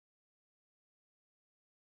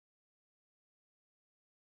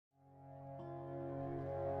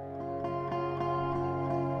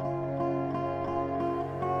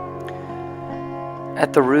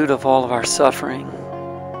At the root of all of our suffering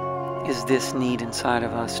is this need inside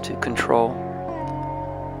of us to control,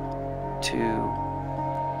 to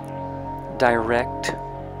direct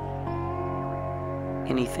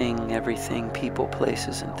anything, everything, people,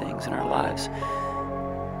 places, and things in our lives.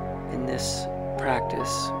 In this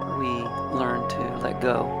practice, we learn to let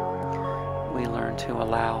go. We learn to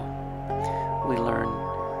allow. We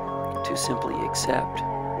learn to simply accept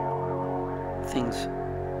things,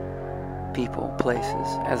 people, places,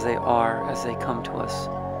 as they are, as they come to us.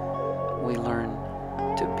 We learn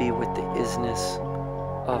to be with the isness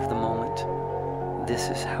of the moment. This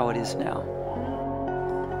is how it is now.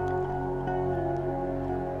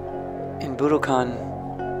 In Budokon,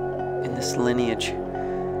 in this lineage,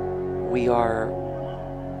 we are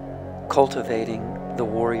cultivating the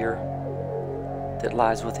warrior that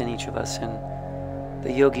lies within each of us and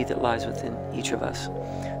the yogi that lies within each of us.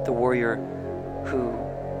 The warrior who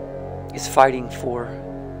is fighting for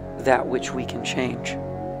that which we can change.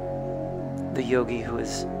 The yogi who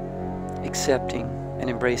is accepting and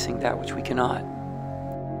embracing that which we cannot.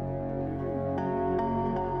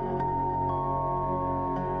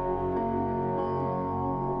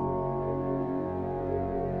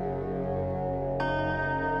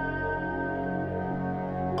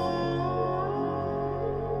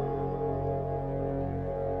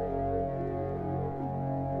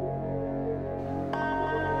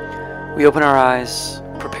 We open our eyes,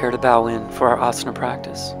 prepare to bow in for our asana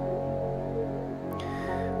practice.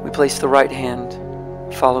 We place the right hand,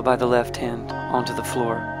 followed by the left hand, onto the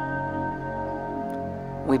floor.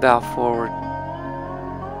 We bow forward,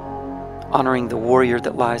 honoring the warrior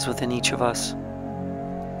that lies within each of us.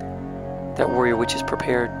 That warrior which is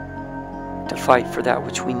prepared to fight for that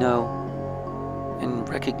which we know and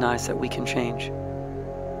recognize that we can change.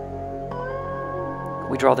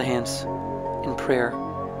 We draw the hands in prayer,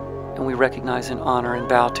 and we recognize and honor and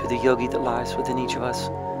bow to the yogi that lies within each of us,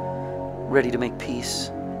 ready to make peace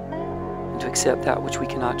and to accept that which we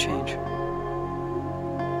cannot change.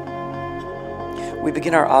 We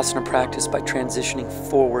begin our asana practice by transitioning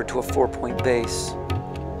forward to a 4-point base.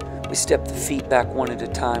 We step the feet back one at a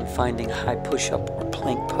time, finding high push-up or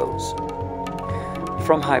plank pose.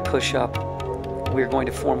 From high push-up, we are going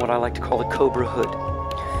to form what I like to call the cobra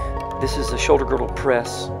hood. This is a shoulder girdle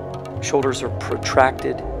press. Shoulders are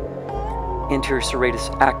protracted, anterior serratus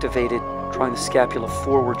activated, drawing the scapula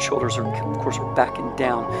forward. Shoulders are, of course, we're back and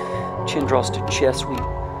down. Chin draws to chest. We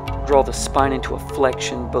draw the spine into a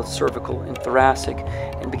flexion, both cervical and thoracic,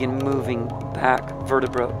 and begin moving back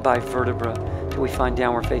vertebra by vertebra till we find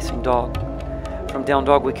downward facing dog. From down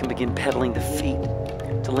dog, we can begin pedaling the feet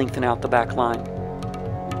to lengthen out the back line.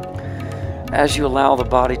 As you allow the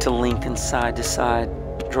body to lengthen side to side,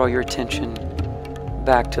 draw your attention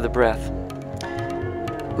back to the breath.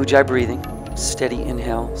 Ujjayi breathing. Steady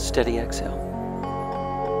inhale, steady exhale.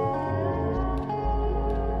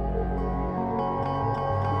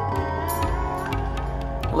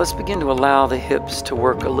 Let's begin to allow the hips to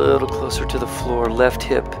work a little closer to the floor. Left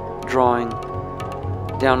hip drawing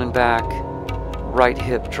down and back. Right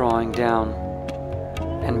hip drawing down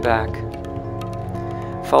and back.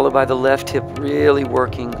 Followed by the left hip really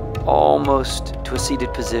working almost to a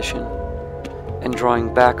seated position and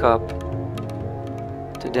drawing back up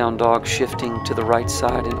to down dog, shifting to the right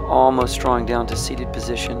side and almost drawing down to seated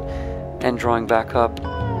position and drawing back up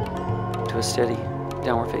to a steady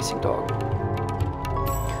downward facing dog.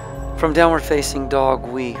 From downward facing dog,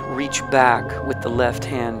 we reach back with the left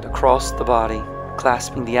hand across the body,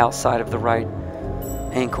 clasping the outside of the right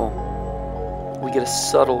ankle. We get a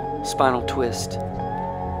subtle spinal twist.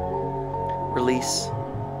 Release.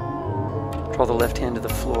 Draw the left hand to the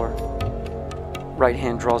floor. Right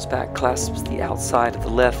hand draws back, clasps the outside of the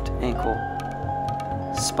left ankle.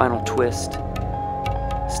 Spinal twist.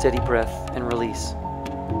 Steady breath and release.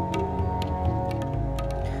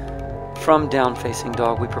 From down facing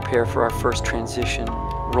dog, we prepare for our first transition,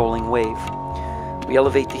 rolling wave. We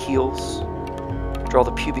elevate the heels, draw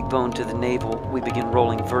the pubic bone to the navel. We begin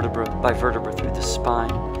rolling vertebra by vertebra through the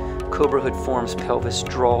spine. Cobra hood forms, pelvis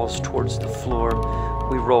draws towards the floor.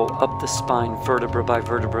 We roll up the spine vertebra by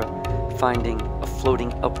vertebra, finding a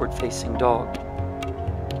floating upward facing dog.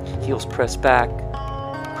 Heels press back,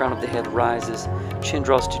 crown of the head rises, chin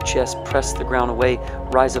draws to chest, press the ground away,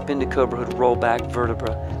 rise up into cobra hood, roll back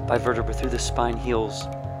vertebra by vertebra through the spine, heels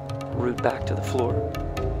root back to the floor.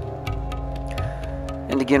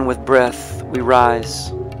 And again with breath, we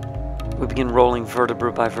rise. We begin rolling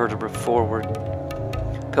vertebra by vertebra forward.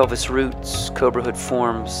 Pelvis roots, cobra hood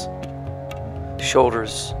forms,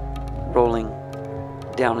 shoulders rolling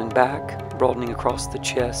down and back, broadening across the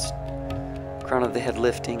chest, crown of the head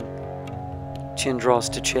lifting, Chin draws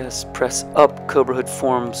to chest. Press up, Cobra Hood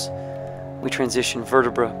forms. We transition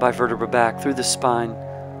vertebra by vertebra back through the spine.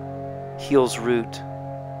 Heels root,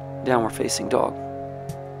 downward facing dog.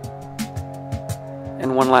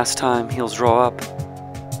 And one last time, heels draw up.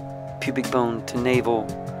 Pubic bone to navel,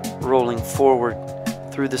 rolling forward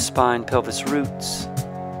through the spine, pelvis roots.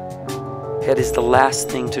 Head is the last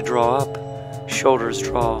thing to draw up. Shoulders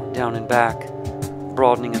draw down and back,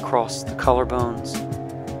 broadening across the collarbones.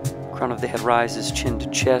 Crown of the head rises, chin to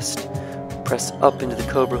chest. Press up into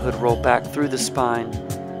the Cobra Hood, roll back through the spine.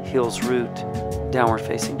 Heels root, downward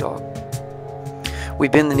facing dog. We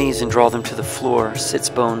bend the knees and draw them to the floor. Sits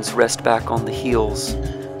bones rest back on the heels.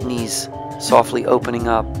 Knees softly opening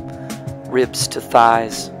up. Ribs to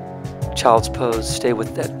thighs. Child's pose. Stay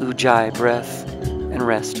with that ujjayi breath and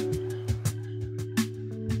rest.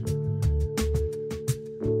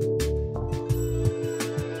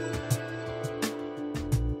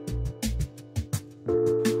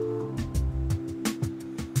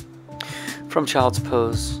 From child's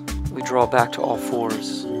pose, we draw back to all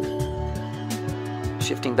fours.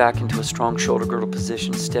 Shifting back into a strong shoulder girdle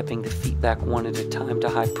position, stepping the feet back one at a time to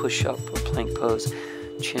high push-up or plank pose.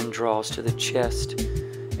 Chin draws to the chest,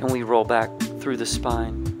 and we roll back through the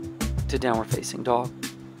spine to downward facing dog.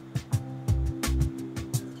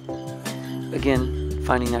 Again,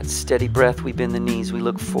 finding that steady breath, we bend the knees, we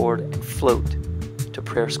look forward and float to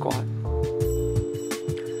prayer squat.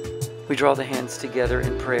 We draw the hands together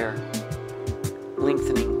in prayer,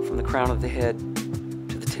 lengthening from the crown of the head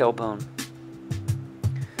to the tailbone.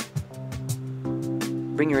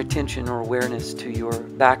 Bring your attention or awareness to your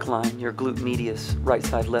back line, your glute medius, right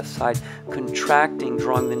side, left side, contracting,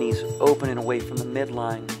 drawing the knees open and away from the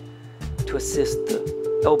midline to assist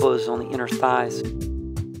the elbows on the inner thighs.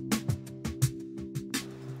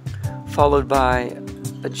 Followed by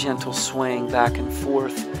a gentle swaying back and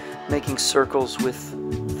forth, making circles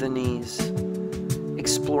with the knees,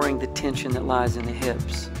 exploring the tension that lies in the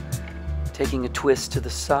hips, taking a twist to the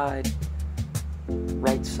side,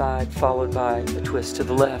 right side, followed by a twist to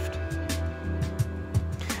the left.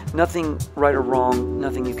 Nothing right or wrong,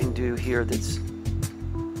 nothing you can do here that's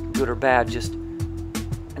good or bad, just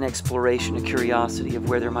an exploration, a curiosity of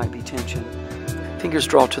where there might be tension. Fingers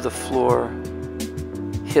draw to the floor,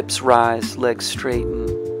 hips rise, legs straighten.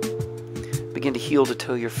 Begin to heel to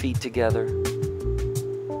toe your feet together.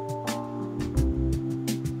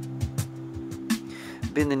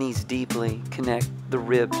 Bend the knees deeply, connect the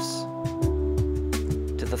ribs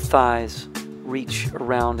to the thighs, reach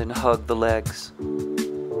around and hug the legs.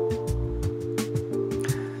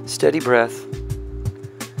 Steady breath.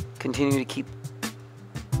 Continue to keep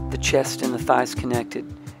the chest and the thighs connected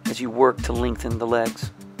as you work to lengthen the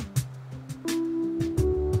legs.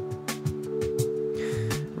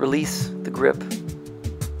 Release the grip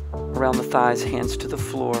around the thighs, hands to the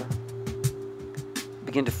floor.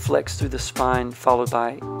 Begin to flex through the spine, followed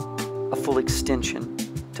by a full extension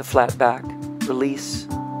to flat back. Release,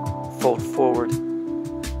 fold forward,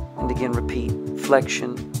 and again repeat.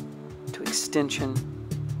 Flexion to extension,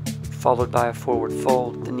 followed by a forward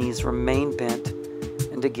fold. The knees remain bent,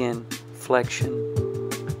 and again, flexion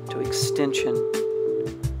to extension,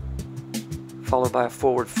 followed by a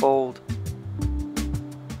forward fold.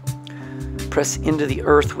 Press into the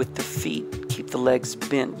earth with the feet. Keep the legs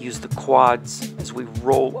bent. Use the quads as we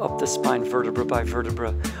roll up the spine vertebra by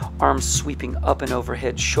vertebra. Arms sweeping up and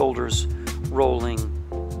overhead, shoulders rolling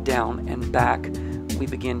down and back. We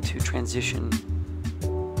begin to transition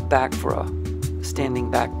back for a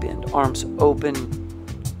standing back bend. Arms open.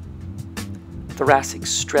 Thoracic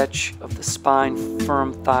stretch of the spine.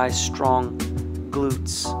 Firm thighs, strong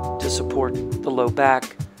glutes to support the low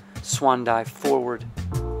back. Swan dive forward.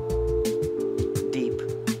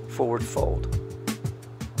 Forward fold.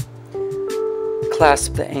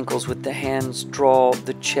 Clasp the ankles with the hands, draw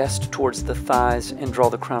the chest towards the thighs, and draw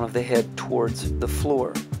the crown of the head towards the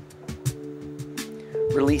floor.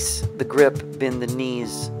 Release the grip, bend the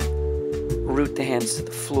knees, root the hands to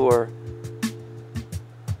the floor,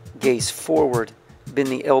 gaze forward, bend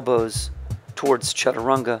the elbows towards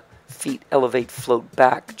chaturanga, feet elevate, float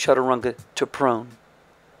back, chaturanga to prone.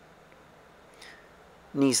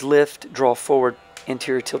 Knees lift, draw forward,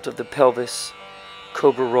 anterior tilt of the pelvis,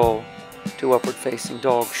 cobra roll to upward facing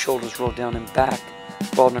dog, shoulders roll down and back,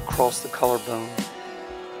 broaden across the collarbone,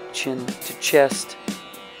 chin to chest,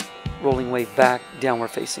 rolling wave back, downward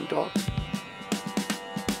facing dog.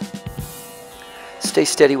 Stay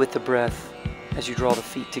steady with the breath as you draw the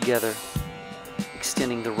feet together,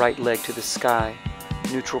 extending the right leg to the sky,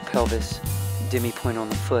 neutral pelvis, demi point on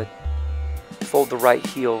the foot. Fold the right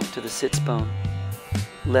heel to the sits bone.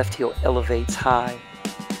 Left heel elevates high.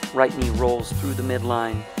 Right knee rolls through the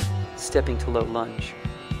midline, stepping to low lunge.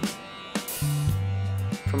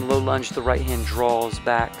 From low lunge, the right hand draws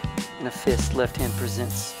back in a fist. Left hand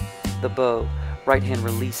presents the bow. Right hand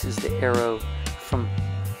releases the arrow. From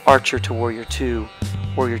archer to warrior two.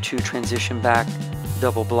 Warrior two, transition back,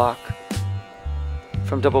 double block.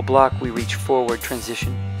 From double block, we reach forward,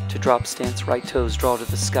 transition to drop stance. Right toes draw to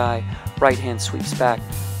the sky. Right hand sweeps back.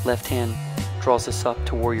 Left hand draws us up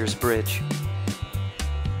to warrior's bridge.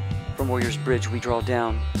 From warrior's bridge, we draw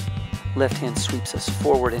down. Left hand sweeps us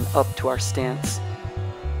forward and up to our stance.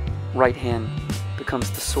 Right hand becomes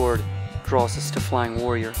the sword, draws us to flying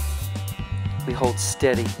warrior. We hold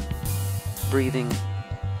steady, breathing,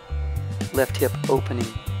 left hip opening.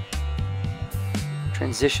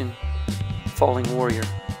 Transition, falling warrior.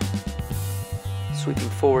 Sweeping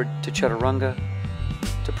forward to chaturanga,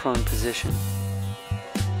 to prone position.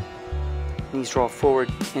 Knees draw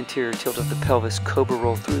forward, anterior tilt of the pelvis, cobra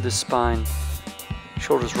roll through the spine.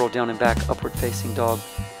 Shoulders roll down and back, upward facing dog.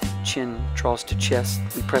 Chin draws to chest.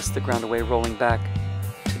 We press the ground away, rolling back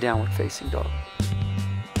to downward facing dog.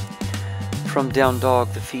 From down dog,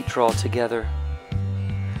 the feet draw together.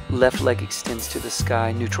 Left leg extends to the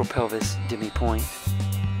sky, neutral pelvis, demi-point.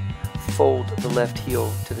 Fold the left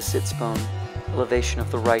heel to the sits bone, elevation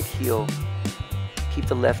of the right heel. Keep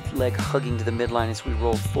the left leg hugging to the midline as we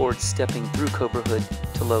roll forward, stepping through cobra hood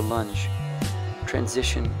to low lunge.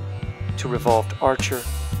 Transition to revolved archer.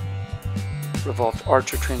 Revolved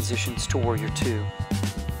archer transitions to warrior two.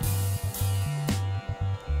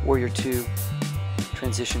 Warrior two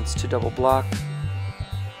transitions to double block,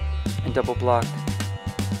 and double block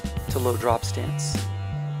to low drop stance.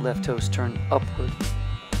 Left toes turn upward.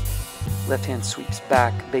 Left hand sweeps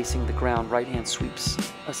back, basing the ground. Right hand sweeps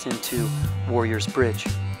us into warrior's bridge.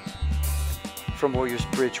 From warrior's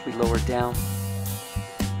bridge, we lower down,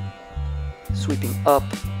 sweeping up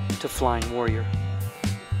to flying warrior.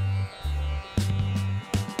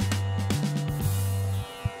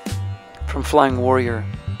 From flying warrior,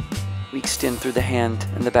 we extend through the hand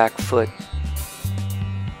and the back foot.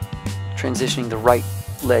 Transitioning the right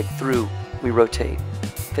leg through, we rotate,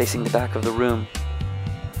 facing the back of the room.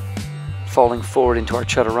 Falling forward into our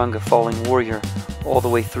chaturanga, falling warrior, all the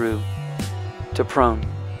way through to prone.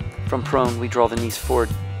 From prone, we draw the knees forward,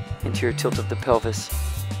 anterior tilt of the pelvis,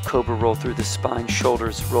 cobra roll through the spine,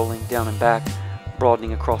 shoulders rolling down and back,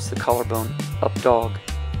 broadening across the collarbone, up dog.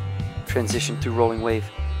 Transition through rolling wave,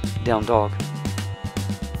 down dog.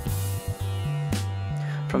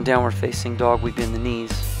 From downward facing dog, we bend the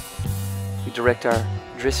knees. We direct our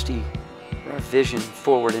drishti, our vision,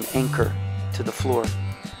 forward and anchor to the floor.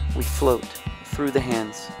 We float through the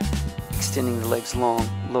hands, extending the legs long,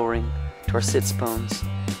 lowering to our sits bones,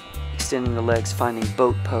 extending the legs, finding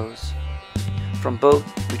boat pose. From boat,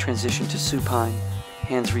 we transition to supine.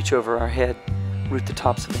 Hands reach over our head, root the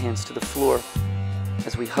tops of the hands to the floor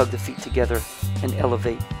as we hug the feet together and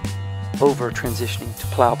elevate over, transitioning to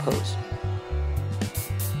plow pose.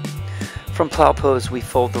 From plow pose, we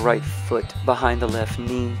fold the right foot behind the left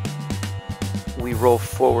knee. We roll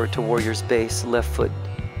forward to warrior's base. Left foot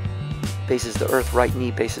bases the earth, right knee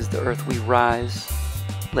bases the earth. We rise.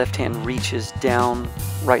 Left hand reaches down,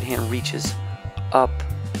 right hand reaches up.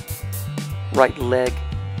 Right leg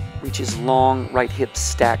reaches long, right hip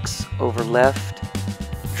stacks over left.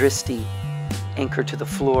 Drishti, anchor to the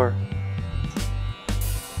floor.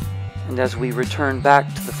 And as we return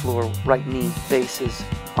back to the floor, right knee faces,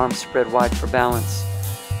 arms spread wide for balance.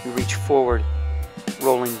 We reach forward,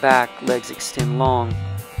 rolling back, legs extend long,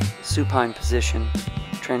 supine position,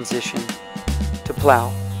 transition to plow.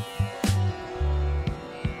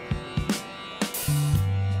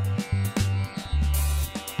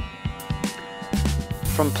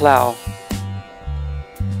 From plow,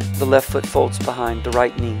 the left foot folds behind the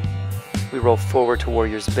right knee. We roll forward to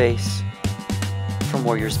warrior's base. From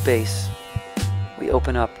warrior's base, we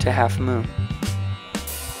open up to half moon.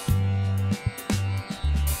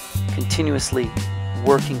 Continuously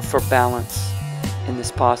working for balance in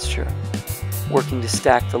this posture, working to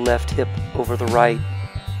stack the left hip over the right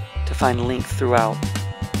to find length throughout.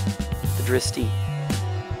 The drishti,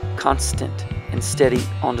 constant and steady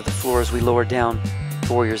onto the floor as we lower down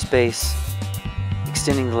to warrior's base,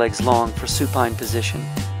 extending the legs long for supine position.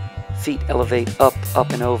 Feet elevate up,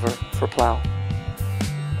 up and over for plow.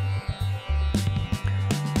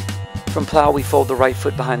 From plow, we fold the right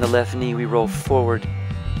foot behind the left knee. We roll forward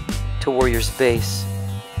to warrior's base.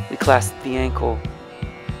 We clasp the ankle.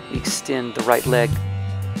 We extend the right leg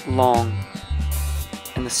long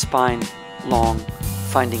and the spine long,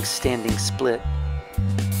 finding standing split.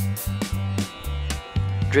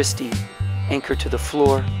 Drishti, anchor to the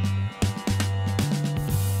floor.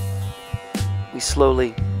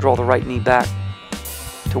 slowly draw the right knee back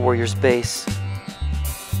to warrior's base.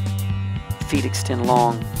 Feet extend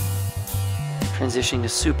long, transitioning to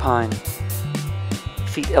supine.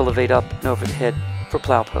 Feet elevate up and over the head for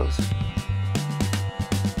plow pose.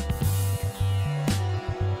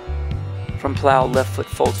 From plow, left foot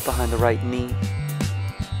folds behind the right knee.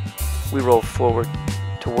 We roll forward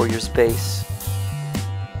to warrior's base.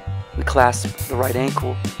 We clasp the right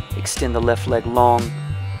ankle, extend the left leg long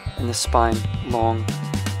and the spine long.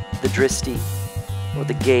 The dristi, or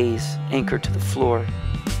the gaze, anchored to the floor.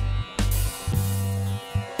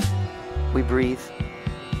 We breathe.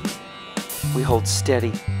 We hold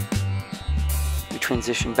steady. We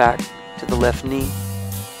transition back to the left knee.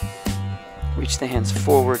 Reach the hands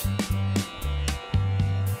forward,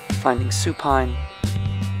 finding supine.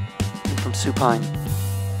 And from supine,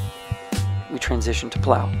 we transition to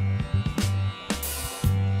plow.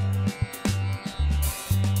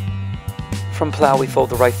 From plow, we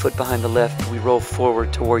fold the right foot behind the left. We roll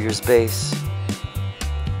forward to warrior's base.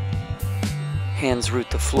 Hands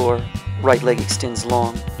root the floor. Right leg extends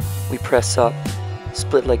long. We press up.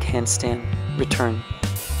 Split leg handstand. Return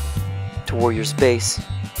to warrior's base.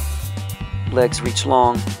 Legs reach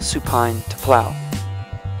long. Supine to plow.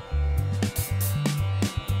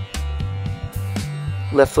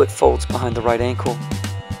 Left foot folds behind the right ankle.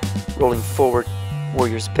 Rolling forward,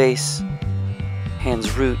 warrior's base. Hands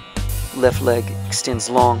root. Left leg extends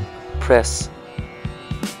long, press,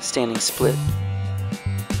 standing split,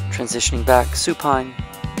 transitioning back, supine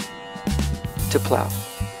to plow.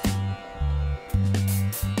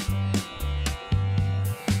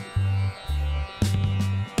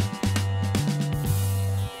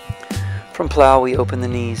 From plow, we open the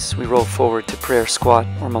knees, we roll forward to prayer squat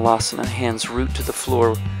or malasana, hands root to the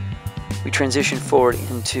floor. We transition forward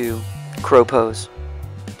into crow pose.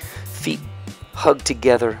 Feet hug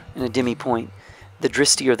together in a demi-point. The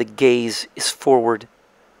dristi, or the gaze, is forward,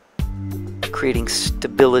 creating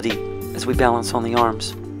stability as we balance on the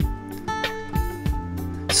arms.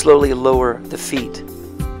 Slowly lower the feet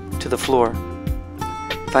to the floor,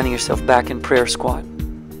 finding yourself back in prayer squat.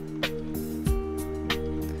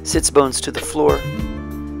 Sits bones to the floor.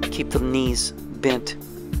 Keep the knees bent.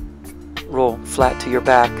 Roll flat to your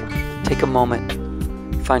back. Take a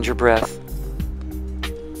moment. Find your breath.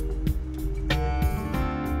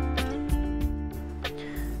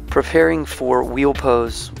 Preparing for wheel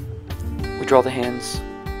pose, we draw the hands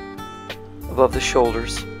above the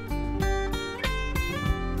shoulders.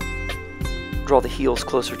 Draw the heels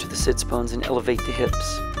closer to the sits bones and elevate the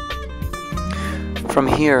hips. From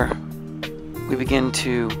here, we begin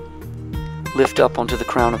to lift up onto the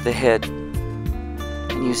crown of the head.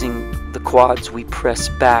 And using the quads, we press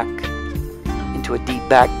back into a deep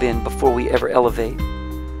back bend before we ever elevate.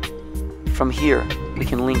 From here, we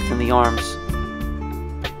can lengthen the arms,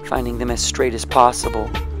 finding them as straight as possible.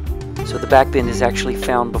 So the back bend is actually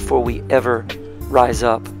found before we ever rise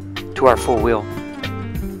up to our full wheel.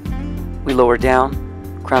 We lower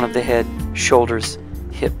down, crown of the head, shoulders,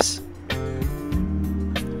 hips.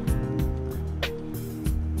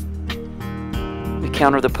 We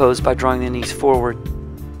counter the pose by drawing the knees forward,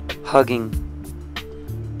 hugging,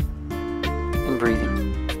 and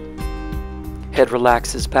breathing. Head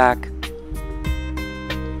relaxes back.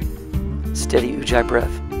 Steady Ujjayi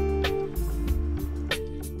breath.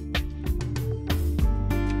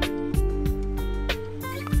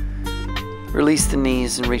 Release the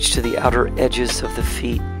knees and reach to the outer edges of the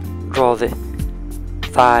feet. Draw the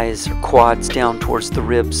thighs or quads down towards the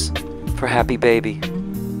ribs for happy baby.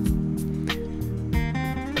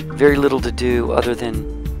 Very little to do other than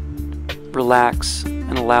relax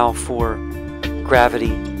and allow for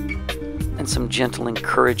gravity and some gentle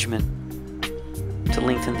encouragement to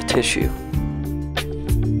lengthen the tissue.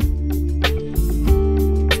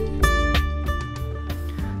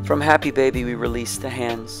 From happy baby, we release the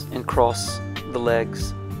hands and cross the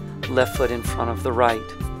legs, left foot in front of the right.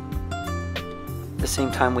 At the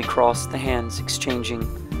same time, we cross the hands, exchanging.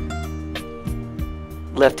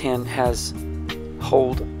 Left hand has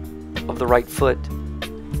hold of the right foot,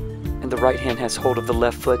 and the right hand has hold of the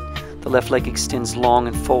left foot. The left leg extends long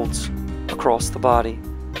and folds across the body.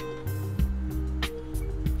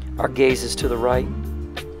 Our gaze is to the right.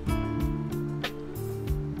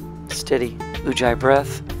 Steady Ujjayi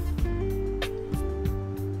breath.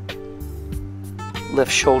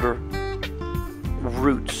 Left shoulder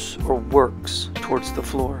roots or works towards the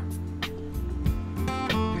floor.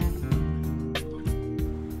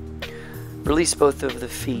 Release both of the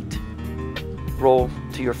feet. Roll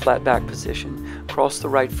to your flat back position. Cross the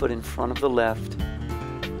right foot in front of the left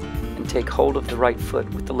and take hold of the right foot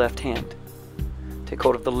with the left hand Take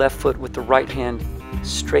hold of the left foot with the right hand,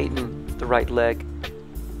 straighten the right leg.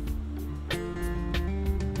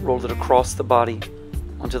 Roll it across the body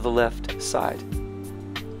onto the left side.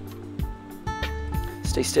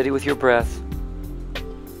 Stay steady with your breath.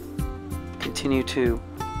 Continue to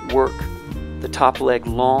work the top leg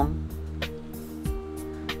long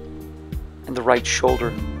and the right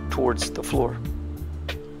shoulder towards the floor.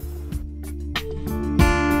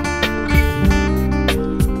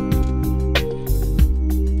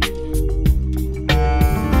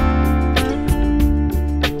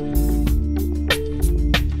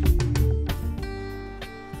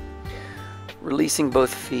 Releasing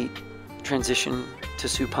both feet, transition to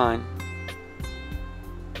supine.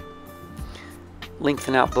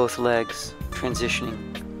 Lengthen out both legs, transitioning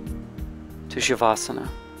to Shavasana,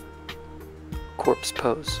 corpse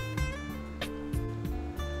pose.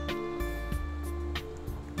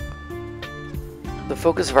 The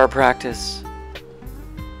focus of our practice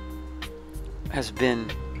has been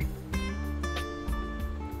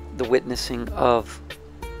the witnessing of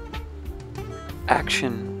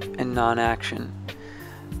action and non-action,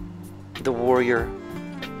 the warrior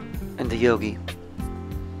and the yogi.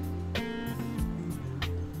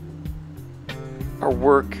 Our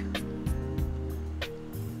work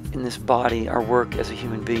in this body, our work as a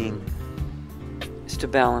human being, is to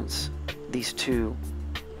balance these two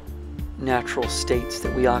natural states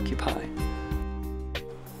that we occupy.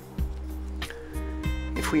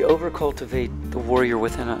 If we over-cultivate the warrior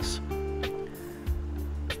within us,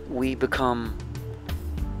 we become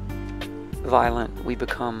violent, we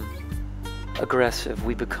become aggressive,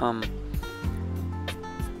 we become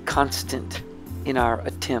constant in our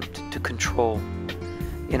attempt to control,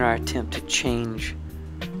 in our attempt to change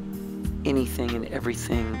anything and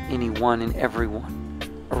everything, anyone and everyone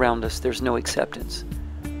around us. There's no acceptance.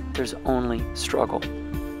 There's only struggle.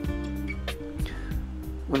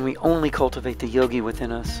 When we only cultivate the yogi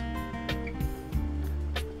within us,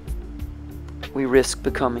 we risk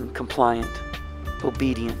becoming compliant,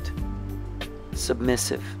 obedient,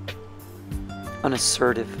 submissive,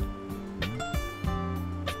 unassertive.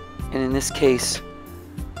 And in this case,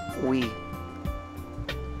 we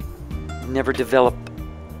never develop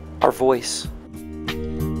our voice.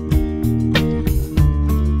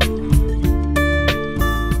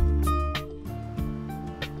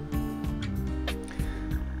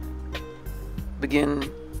 Begin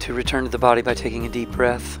to return to the body by taking a deep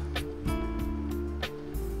breath.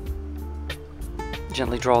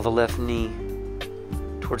 Gently draw the left knee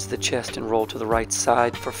towards the chest and roll to the right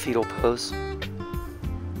side for fetal pose.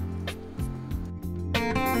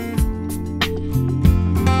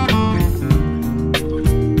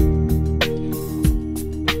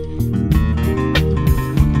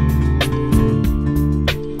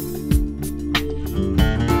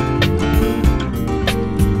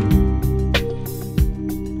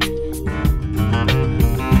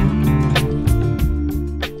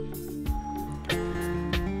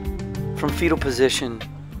 From fetal position,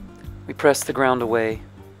 we press the ground away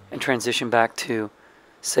and transition back to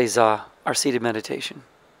Seiza, our seated meditation.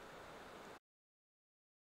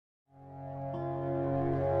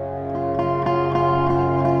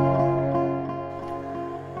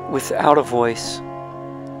 Without a voice,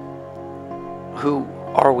 who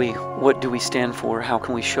are we? What do we stand for? How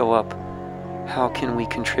can we show up? How can we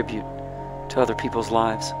contribute to other people's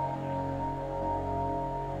lives?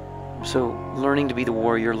 So learning to be the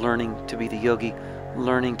warrior, learning to be the yogi,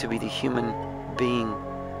 learning to be the human being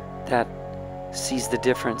that sees the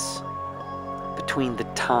difference between the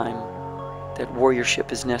time that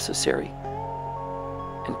warriorship is necessary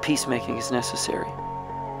and peacemaking is necessary.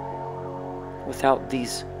 Without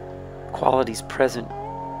these qualities present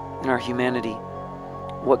in our humanity,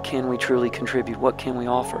 what can we truly contribute? What can we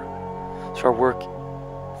offer? So our work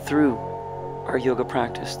through our yoga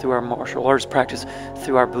practice, through our martial arts practice,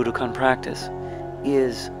 through our Budokon practice,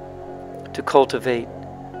 is to cultivate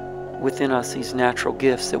within us these natural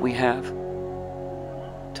gifts that we have,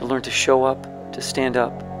 to learn to show up, to stand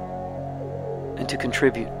up, and to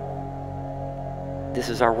contribute. This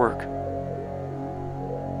is our work.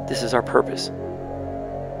 This is our purpose.